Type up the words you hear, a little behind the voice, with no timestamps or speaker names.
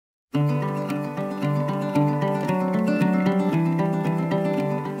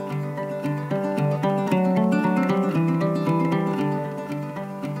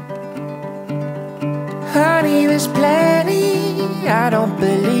there's plenty I don't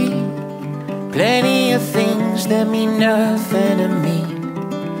believe, plenty of things that mean nothing to me.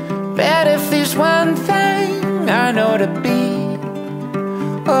 But if there's one thing I know to be,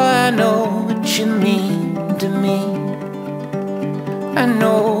 oh, I know what you mean to me. I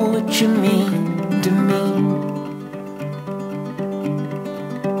know what you mean to me.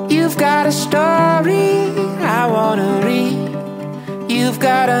 You've got a story I wanna read. You've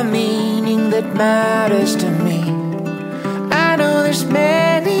got a meaning that matters to me. I know there's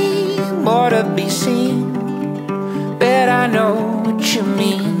many more to be seen, but I know what you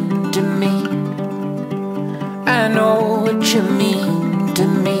mean to me. I know what you mean to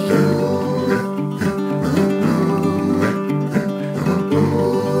me.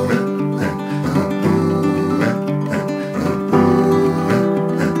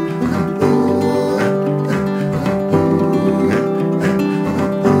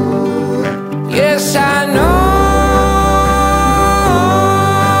 Yes, I know.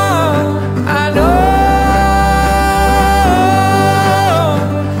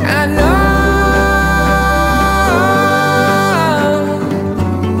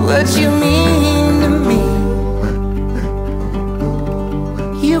 What you mean to me.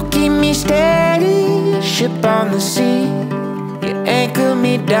 You keep me steady, ship on the sea. You anchor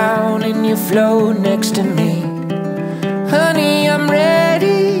me down and you float next to me. Honey, I'm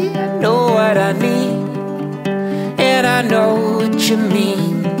ready, I know what I need, and I know what you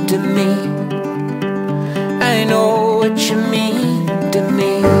mean to me. I know what you mean to me.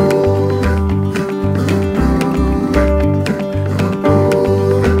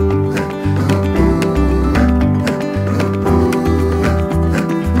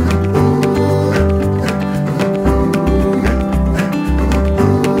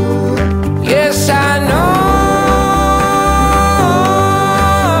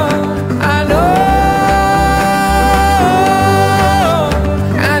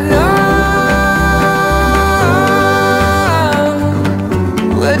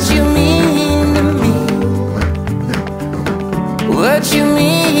 What you mean to me. What you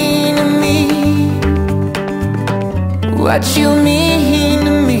mean to me. What you mean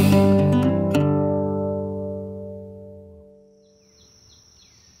to me.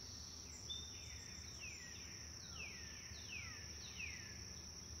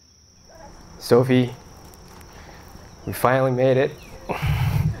 Sophie, we finally made it.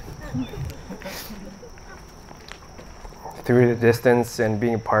 Through the distance and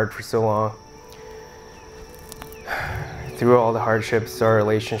being apart for so long, through all the hardships our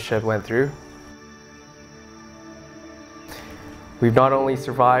relationship went through, we've not only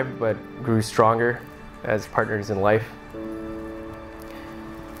survived but grew stronger as partners in life.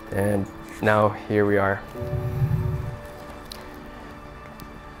 And now here we are.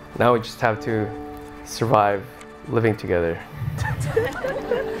 Now we just have to survive living together.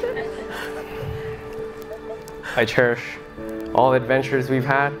 I cherish all the adventures we've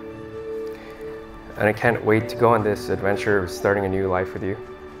had, and I can't wait to go on this adventure of starting a new life with you.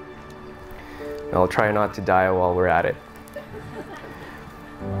 And I'll try not to die while we're at it.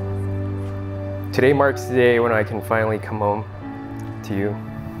 Today marks the day when I can finally come home to you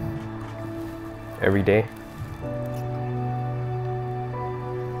every day.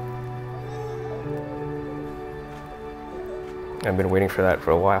 I've been waiting for that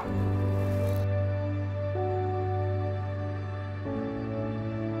for a while.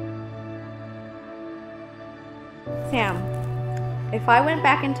 Sam, if I went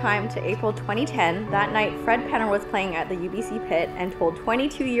back in time to April 2010, that night Fred Penner was playing at the UBC pit and told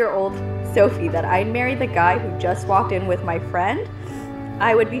 22-year-old Sophie that I'd married the guy who just walked in with my friend,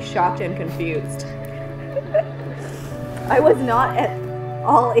 I would be shocked and confused. I was not at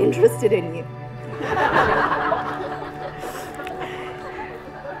all interested in you.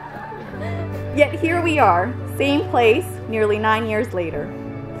 Yet here we are, same place, nearly 9 years later.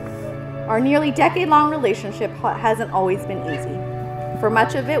 Our nearly decade-long relationship hasn't always been easy. For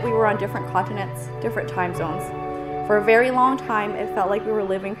much of it, we were on different continents, different time zones. For a very long time, it felt like we were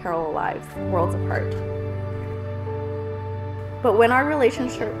living parallel lives, worlds apart. But when our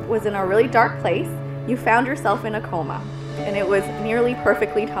relationship was in a really dark place, you found yourself in a coma, and it was nearly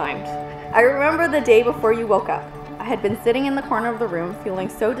perfectly timed. I remember the day before you woke up. I had been sitting in the corner of the room, feeling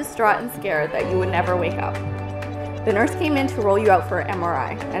so distraught and scared that you would never wake up. The nurse came in to roll you out for an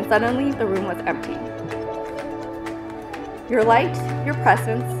MRI, and suddenly the room was empty. Your light, your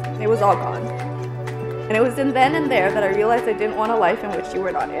presence, it was all gone. And it was then and there that I realized I didn't want a life in which you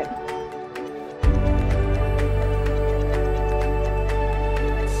were not in.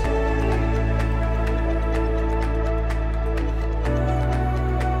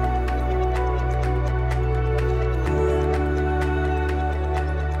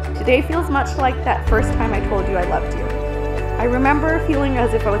 Today feels much like that first time I told you I loved you. I remember feeling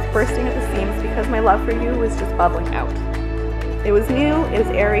as if I was bursting at the seams because my love for you was just bubbling out. It was new, it was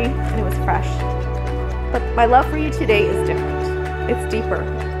airy, and it was fresh. But my love for you today is different. It's deeper.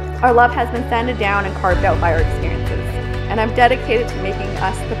 Our love has been sanded down and carved out by our experiences, and I'm dedicated to making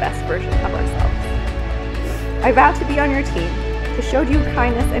us the best version of ourselves. I vow to be on your team, to show you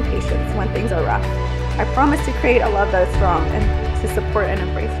kindness and patience when things are rough. I promise to create a love that is strong and to support and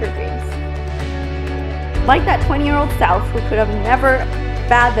embrace your dreams. Like that 20-year-old self who could have never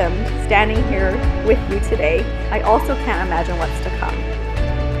fathomed standing here with you today, I also can't imagine what's to come.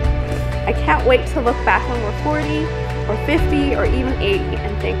 I can't wait to look back when we're 40 or 50 or even 80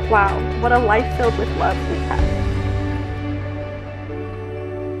 and think, wow, what a life filled with love we've had.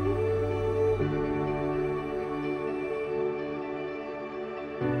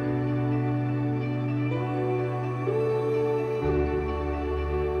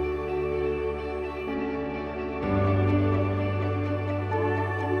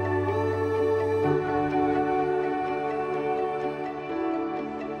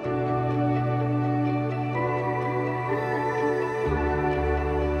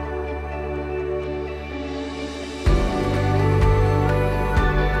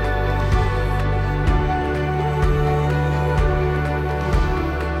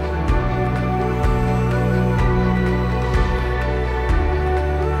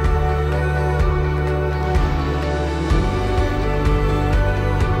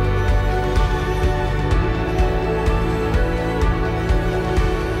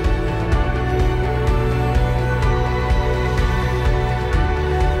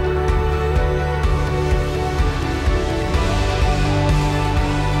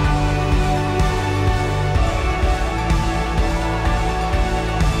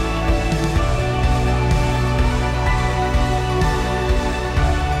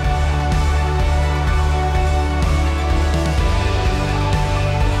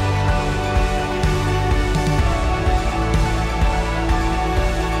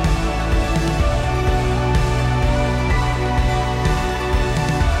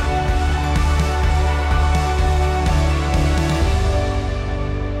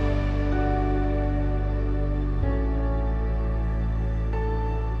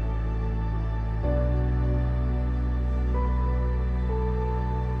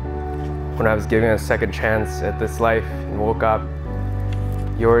 When I was given a second chance at this life and woke up,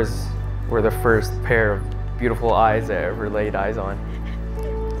 yours were the first pair of beautiful eyes I ever laid eyes on.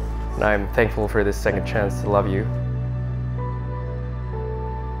 And I'm thankful for this second chance to love you.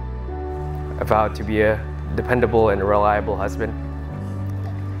 I vowed to be a dependable and reliable husband.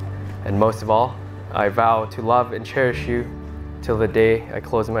 And most of all, I vow to love and cherish you till the day I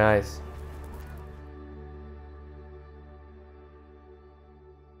close my eyes.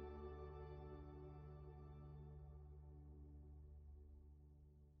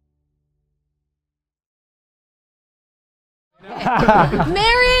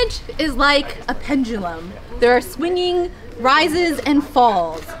 Marriage is like a pendulum. There are swinging rises and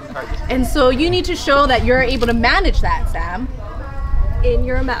falls. And so you need to show that you're able to manage that, Sam. In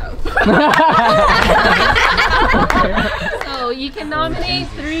your mouth. So you can nominate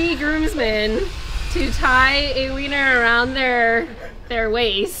 3 groomsmen to tie a wiener around their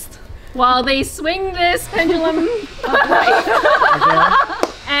waist while they swing this pendulum of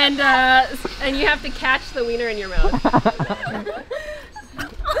life. And you have to catch the wiener in your mouth.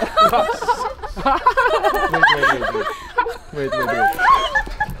 Wait.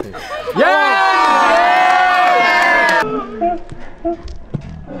 Yeah!